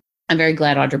 So I'm very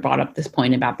glad Audra brought up this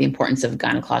point about the importance of a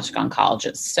gynecologic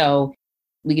oncologist. So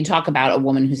we can talk about a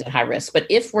woman who's at high risk, but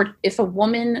if a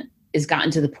woman is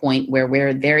gotten to the point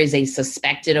where there is a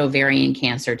suspected ovarian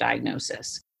cancer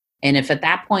diagnosis, and if at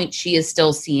that point she is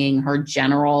still seeing her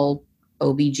general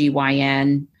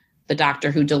OBGYN, the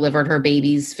doctor who delivered her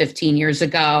babies 15 years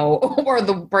ago, or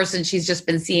the person she's just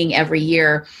been seeing every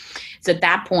year, it's at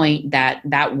that point that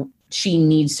she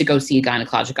needs to go see a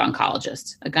gynecologic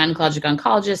oncologist. A gynecologic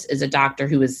oncologist is a doctor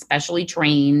who is specially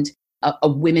trained, a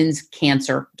women's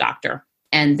cancer doctor.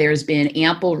 And there's been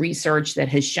ample research that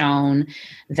has shown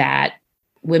that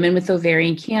women with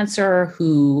ovarian cancer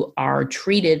who are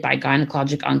treated by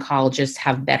gynecologic oncologists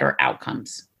have better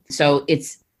outcomes. So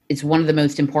it's one of the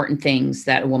most important things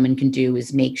that a woman can do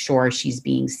is make sure she's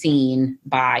being seen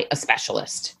by a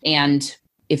specialist. And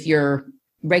if your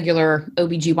regular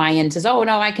OBGYN says, oh,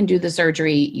 no, I can do the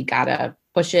surgery, you got to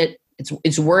push it.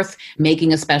 It's worth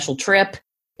making a special trip.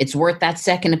 It's worth that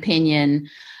second opinion.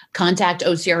 Contact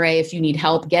OCRA if you need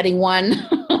help getting one.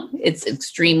 It's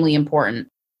extremely important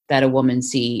that a woman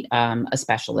see a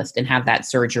specialist and have that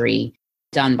surgery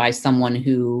done by someone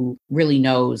who really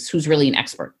knows, who's really an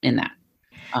expert in that.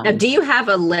 Now, do you have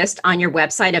a list on your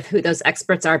website of who those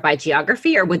experts are by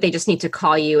geography, or would they just need to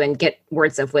call you and get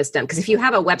words of wisdom? Because if you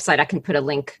have a website, I can put a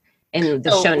link in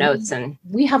the show notes. And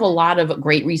we have a lot of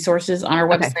great resources on our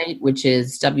website, which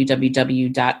is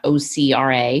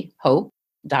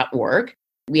www.ocrahope.org.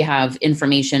 We have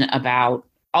information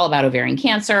all about ovarian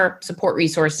cancer, support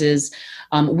resources.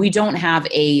 We don't have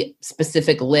a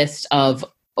specific list of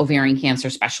ovarian cancer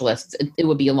specialists. It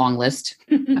would be a long list.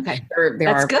 Okay.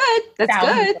 That's good.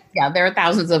 Yeah, there are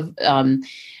thousands of,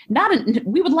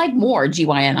 we would like more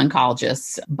GYN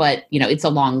oncologists, but it's a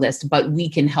long list, but we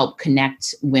can help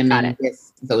connect women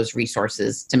with those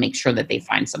resources to make sure that they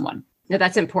find someone. No,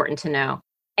 that's important to know.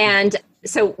 And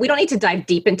so we don't need to dive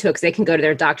deep into it because they can go to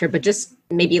their doctor, but just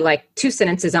maybe 2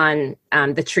 sentences on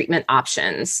the treatment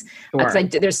options. Sure.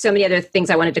 There's so many other things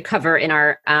I wanted to cover in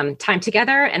our time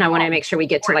together. And I want to make sure we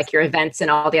get to your events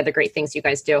and all the other great things you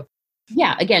guys do.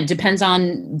 Yeah. Again, depends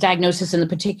on diagnosis and the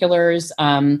particulars.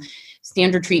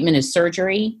 Standard treatment is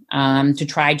surgery to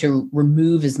try to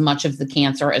remove as much of the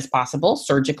cancer as possible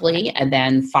surgically, and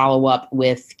then follow up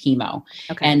with chemo.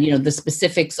 Okay. And, the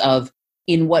specifics of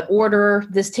in what order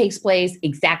this takes place,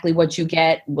 exactly what you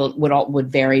get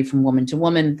would vary from woman to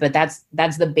woman, but that's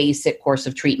the basic course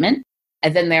of treatment.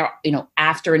 And then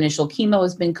after initial chemo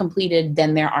has been completed,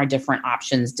 then there are different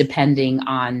options depending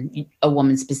on a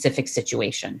woman's specific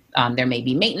situation. There may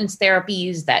be maintenance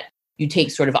therapies that you take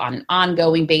sort of on an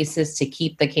ongoing basis to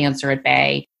keep the cancer at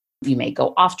bay. You may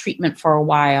go off treatment for a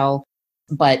while,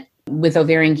 but with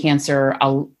ovarian cancer,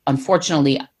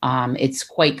 unfortunately, it's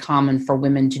quite common for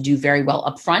women to do very well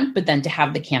up front, but then to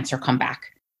have the cancer come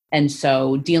back. And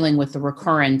so dealing with the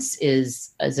recurrence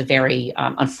is a very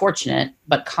unfortunate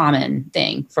but common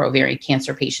thing for ovarian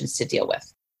cancer patients to deal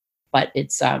with. But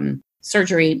it's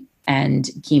surgery and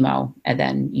chemo, and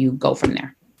then you go from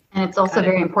there. And it's also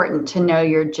very important to know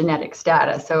your genetic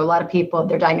status. So a lot of people,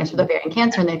 they're diagnosed with ovarian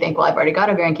cancer and they think, well, I've already got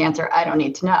ovarian cancer, I don't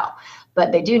need to know.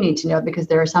 But they do need to know, because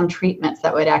there are some treatments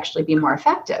that would actually be more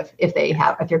effective if they're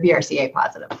BRCA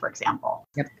positive, for example.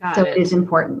 Yep. So it is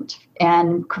important.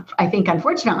 And I think,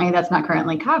 unfortunately, that's not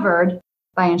currently covered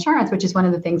by insurance, which is one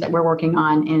of the things that we're working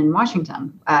on in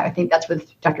Washington. I think that's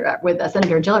with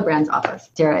Senator Gillibrand's office.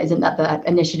 Sarah, isn't that the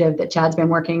initiative that Chad's been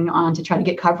working on to try to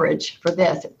get coverage for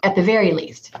this? At the very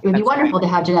least, it would be wonderful to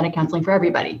have genetic counseling for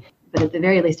everybody, but at the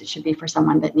very least, it should be for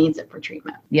someone that needs it for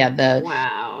treatment. Yeah.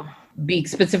 Wow.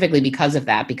 Specifically because of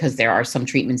that, because there are some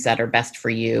treatments that are best for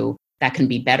you, that can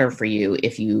be better for you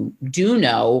if you do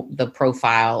know the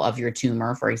profile of your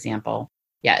tumor, for example.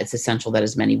 Yeah, it's essential that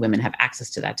as many women have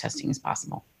access to that testing as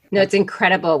possible. No, it's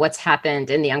incredible what's happened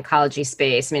in the oncology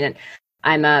space. I mean,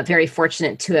 I'm very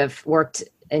fortunate to have worked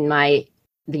in the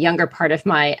younger part of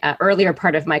my earlier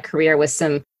part of my career with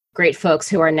some great folks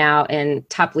who are now in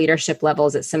top leadership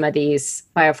levels at some of these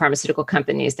biopharmaceutical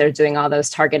companies that are doing all those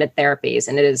targeted therapies.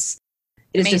 And it is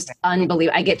just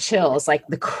unbelievable. I get chills, like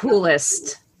the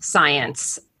coolest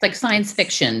science. It's like science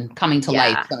fiction coming to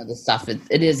life, some of this stuff.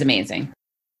 It is amazing.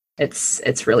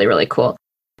 It's really, really cool.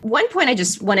 One point I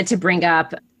just wanted to bring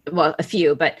up, well, a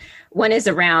few, but one is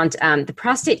around the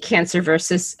prostate cancer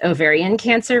versus ovarian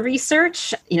cancer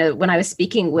research. You know, when I was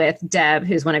speaking with Deb,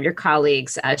 who's one of your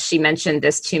colleagues, she mentioned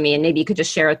this to me, and maybe you could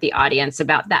just share with the audience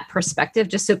about that perspective,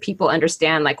 just so people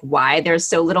understand like why there's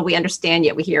so little we understand,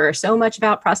 yet we hear so much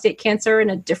about prostate cancer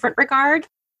in a different regard.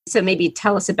 So maybe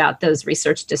tell us about those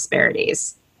research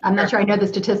disparities. I'm not sure I know the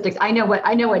statistics. I know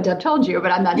what Deb told you,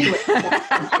 but I'm not sure.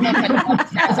 I'm not going to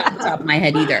off the top of my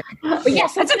head either. But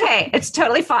yes, that's okay. It's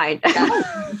totally fine.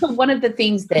 So one of the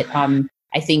things that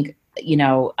I think,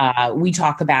 we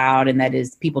talk about, and that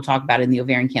is people talk about in the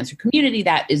ovarian cancer community,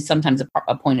 that is sometimes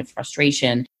a point of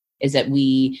frustration, is that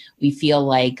we feel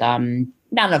like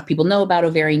not enough people know about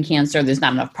ovarian cancer. There's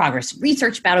not enough progress in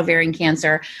research about ovarian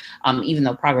cancer, even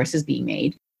though progress is being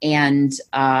made. And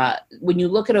when you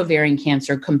look at ovarian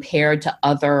cancer compared to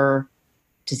other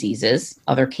diseases,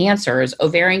 other cancers,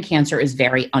 ovarian cancer is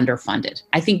very underfunded.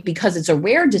 I think because it's a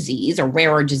rare disease, a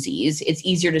rarer disease, it's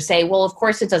easier to say, well, of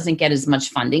course it doesn't get as much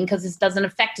funding because it doesn't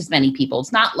affect as many people.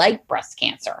 It's not like breast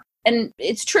cancer. And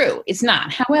it's true, it's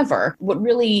not. However, what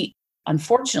really,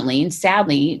 unfortunately and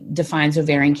sadly, defines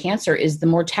ovarian cancer is the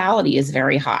mortality is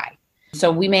very high. So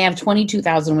we may have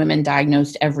 22,000 women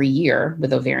diagnosed every year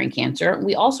with ovarian cancer.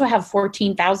 We also have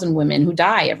 14,000 women who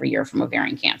die every year from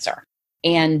ovarian cancer.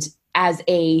 And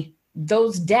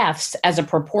those deaths as a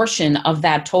proportion of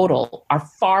that total are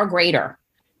far greater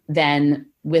than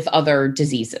with other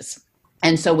diseases.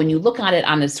 And so when you look at it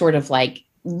on a sort of like,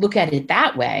 look at it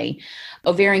that way,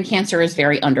 ovarian cancer is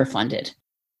very underfunded.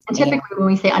 And typically when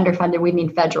we say underfunded, we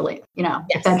mean federally, yes.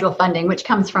 The federal funding, which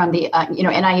comes from the,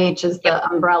 NIH is the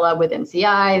umbrella with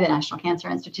NCI, the National Cancer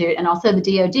Institute, and also the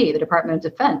DoD, the Department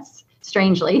of Defense,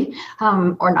 strangely,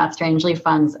 or not strangely,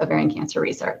 funds ovarian cancer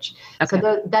research. Okay.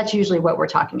 So that's usually what we're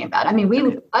talking about. I mean, we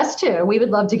would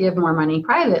love to give more money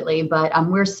privately, but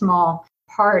we're a small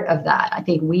part of that. I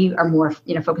think we are more,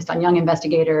 focused on young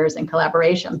investigators and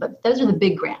collaboration, but those are the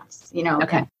big grants,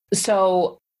 Okay.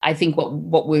 So I think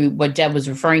what Deb was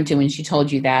referring to when she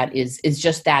told you that is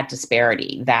just that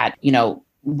disparity that,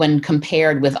 when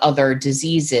compared with other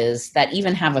diseases that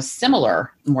even have a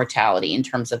similar mortality in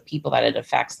terms of people that it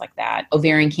affects like that,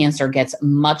 ovarian cancer gets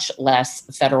much less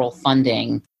federal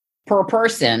funding per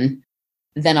person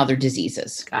than other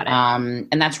diseases. Got it.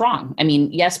 And that's wrong. I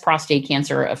mean, yes, prostate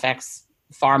cancer affects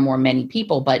far more many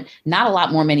people, but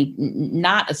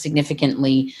not a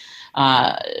significantly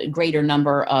greater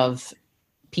number of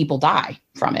people die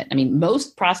from it. I mean,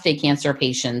 most prostate cancer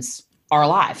patients are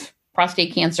alive.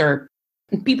 Prostate cancer,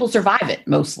 people survive it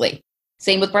mostly.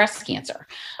 Same with breast cancer.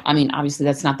 I mean, obviously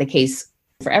that's not the case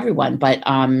for everyone, but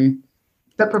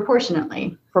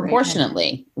proportionately.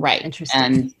 Right. Interesting.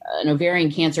 And an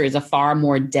ovarian cancer is a far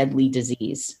more deadly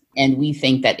disease. And we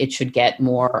think that it should get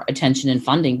more attention and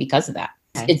funding because of that.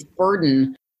 Okay. Its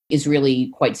burden is really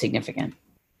quite significant.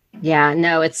 Yeah,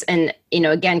 no,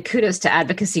 again, kudos to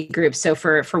advocacy groups. So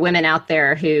for women out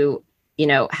there who,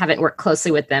 haven't worked closely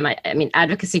with them, I mean,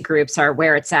 advocacy groups are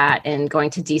where it's at, and going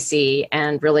to DC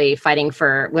and really fighting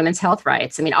for women's health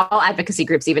rights. I mean, all advocacy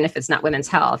groups, even if it's not women's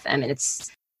health, I mean,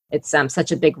 it's it's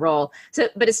such a big role. So,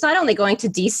 but it's not only going to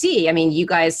DC. I mean, you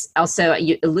guys also,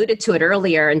 you alluded to it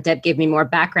earlier, and Deb gave me more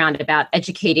background about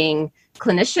educating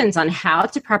clinicians on how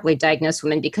to properly diagnose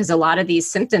women, because a lot of these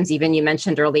symptoms, even you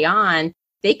mentioned early on,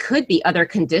 they could be other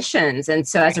conditions. And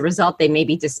so as a result, they may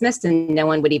be dismissed and no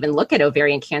one would even look at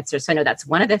ovarian cancer. So I know that's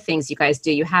one of the things you guys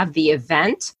do. You have the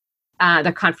event,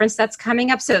 the conference that's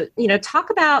coming up. So, talk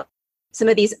about some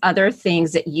of these other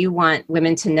things that you want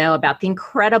women to know about the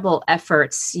incredible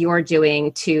efforts you're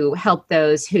doing to help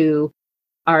those who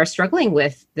are struggling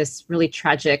with this really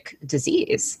tragic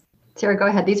disease. Sarah, go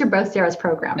ahead. These are both Sarah's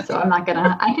programs, so I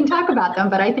can talk about them,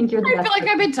 but I think you're the best. I feel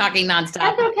like I've been talking nonstop.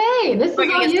 That's okay. This is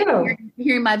all you.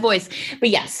 Hearing my voice. But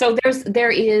yes, so there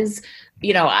is,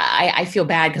 I feel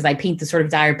bad because I paint the sort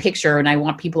of dire picture and I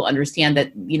want people to understand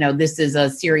that, this is a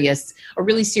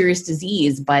really serious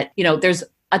disease, but, there is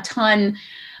a ton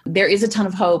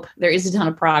of hope. There is a ton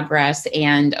of progress,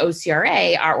 and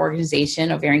OCRA, our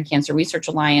organization, Ovarian Cancer Research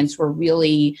Alliance, we're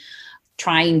really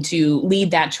trying to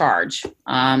lead that charge,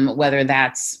 whether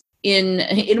that's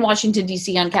in Washington,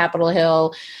 D.C. on Capitol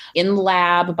Hill, in the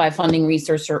lab by funding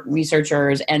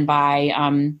researchers, and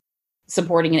by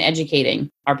supporting and educating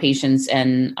our patients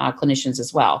and clinicians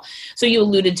as well. So you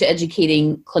alluded to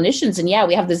educating clinicians, and yeah,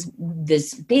 we have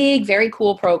this big, very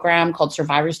cool program called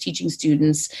Survivors Teaching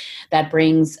Students that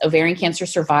brings ovarian cancer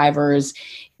survivors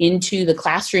into the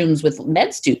classrooms with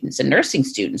med students and nursing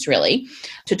students, really,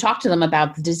 to talk to them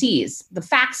about the disease, the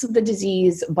facts of the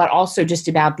disease, but also just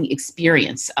about the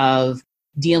experience of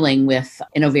dealing with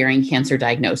an ovarian cancer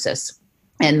diagnosis.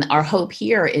 And our hope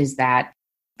here is that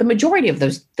the majority of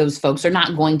those folks are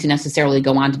not going to necessarily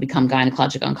go on to become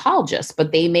gynecologic oncologists,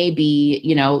 but they may be,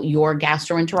 your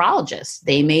gastroenterologist,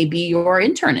 they may be your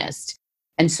internist.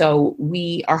 And so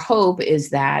our hope is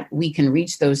that we can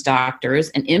reach those doctors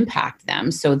and impact them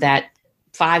so that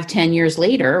 5-10 years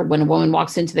later, when a woman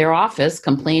walks into their office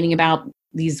complaining about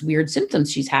these weird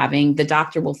symptoms she's having, the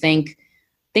doctor will think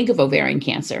of ovarian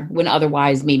cancer, when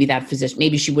otherwise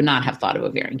maybe she would not have thought of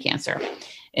ovarian cancer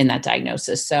in that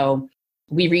diagnosis. So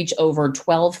we reach over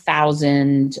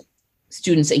 12,000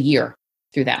 students a year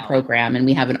through that program. And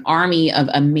we have an army of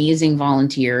amazing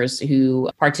volunteers who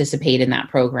participate in that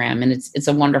program. And it's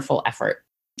a wonderful effort.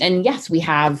 And yes, we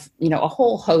have, a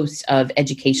whole host of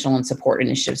educational and support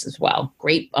initiatives as well.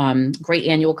 Great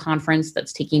annual conference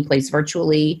that's taking place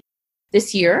virtually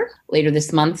this year, later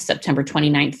this month, September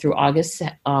 29th through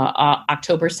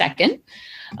October 2nd.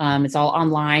 It's all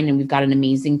online, and we've got an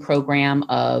amazing program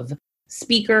of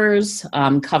speakers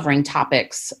covering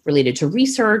topics related to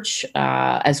research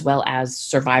as well as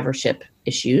survivorship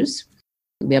issues.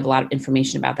 We have a lot of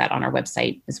information about that on our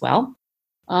website as well.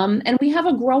 And we have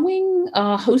a growing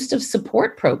host of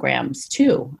support programs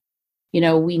too.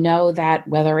 We know that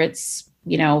whether it's,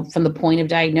 from the point of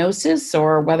diagnosis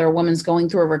or whether a woman's going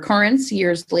through a recurrence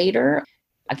years later,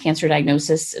 a cancer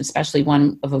diagnosis, especially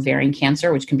one of ovarian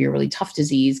cancer, which can be a really tough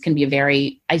disease, can be a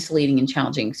very isolating and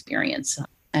challenging experience.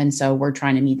 And so we're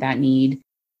trying to meet that need.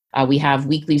 We have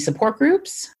weekly support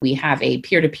groups. We have a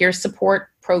peer-to-peer support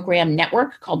program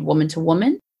network called Woman to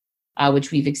Woman,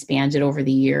 which we've expanded over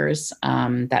the years,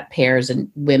 that pairs a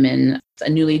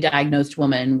newly diagnosed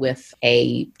woman with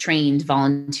a trained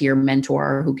volunteer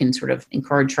mentor who can sort of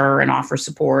encourage her and offer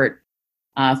support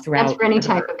throughout. That's for any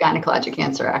type of gynecologic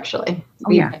cancer, actually.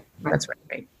 That's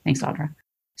right. Thanks, Audra.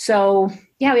 So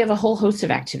yeah, we have a whole host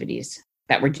of activities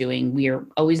that we're doing. We are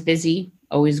always busy,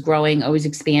 always growing, always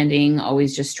expanding,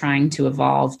 always just trying to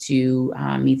evolve to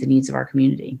meet the needs of our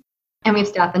community. And we have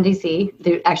staff in DC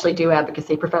that actually do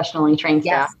advocacy, professionally trained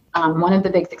staff. Yes. One of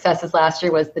the big successes last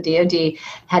year was the DoD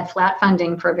had flat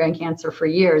funding for ovarian cancer for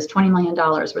years. $20 million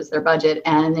was their budget,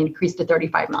 and they increased to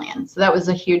 $35 million. So that was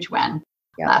a huge win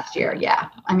last year. Yeah.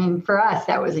 I mean, for us,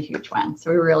 that was a huge win. So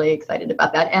we're really excited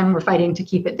about that. And we're fighting to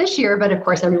keep it this year. But of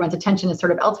course, everyone's attention is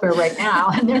sort of elsewhere right now,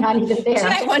 and they're not even there.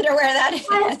 I wonder where that is.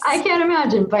 I can't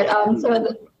imagine. But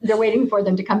they're waiting for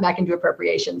them to come back and do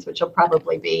appropriations, which will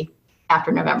probably be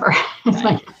after November.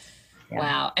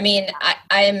 Wow. I mean,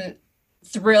 I'm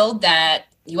thrilled that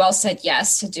you all said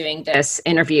yes to doing this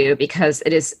interview, because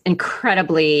it is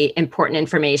incredibly important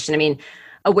information. I mean,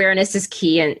 awareness is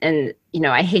key. And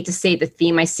I hate to say the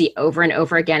theme I see over and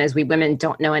over again is we women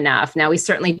don't know enough. Now, we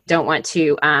certainly don't want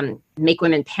to make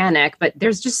women panic, but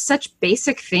there's just such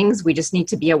basic things we just need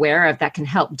to be aware of that can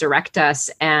help direct us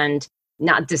and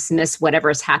not dismiss whatever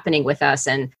is happening with us.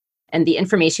 And the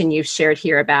information you've shared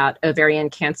here about ovarian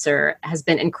cancer has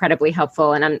been incredibly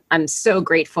helpful. And I'm so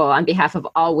grateful on behalf of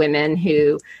all women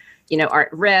who, are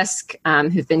at risk,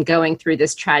 who've been going through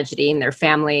this tragedy and their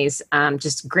families.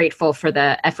 Just grateful for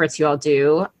the efforts you all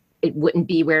do. it wouldn't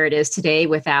be where it is today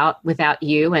without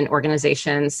you and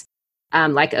organizations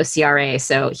like OCRA.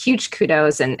 So huge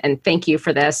kudos and thank you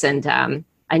for this. And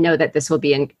I know that this will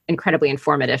be incredibly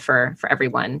informative for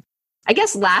everyone. I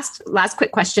guess last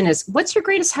quick question is, what's your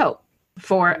greatest hope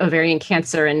for ovarian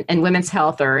cancer and women's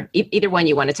health, or either one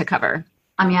you wanted to cover?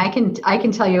 I mean, I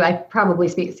can tell you, I probably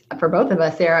speak for both of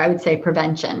us there. I would say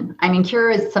prevention. I mean, cure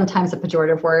is sometimes a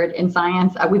pejorative word in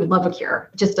science. We would love a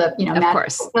cure, just a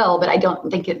magical pill, but I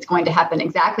don't think it's going to happen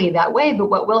exactly that way. But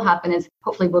what will happen is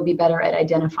hopefully we'll be better at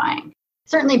identifying.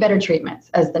 Certainly better treatments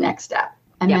as the next step.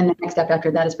 And then the next step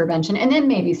after that is prevention. And then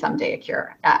maybe someday a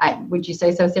cure. Would you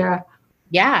say so, Sarah?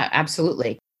 Yeah,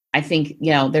 absolutely. I think,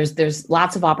 there's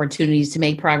lots of opportunities to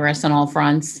make progress on all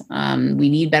fronts. We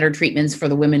need better treatments for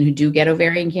the women who do get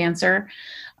ovarian cancer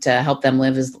to help them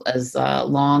live as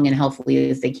long and healthily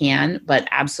as they can. But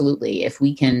absolutely, if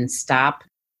we can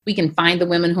find the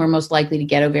women who are most likely to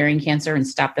get ovarian cancer and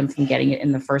stop them from getting it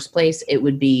in the first place, it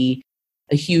would be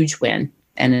a huge win.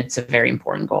 And it's a very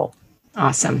important goal.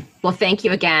 Awesome. Well, thank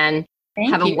you again.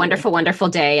 Have a wonderful, wonderful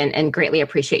day and greatly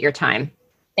appreciate your time.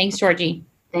 Thanks, Georgie.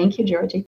 Thank you, Georgie.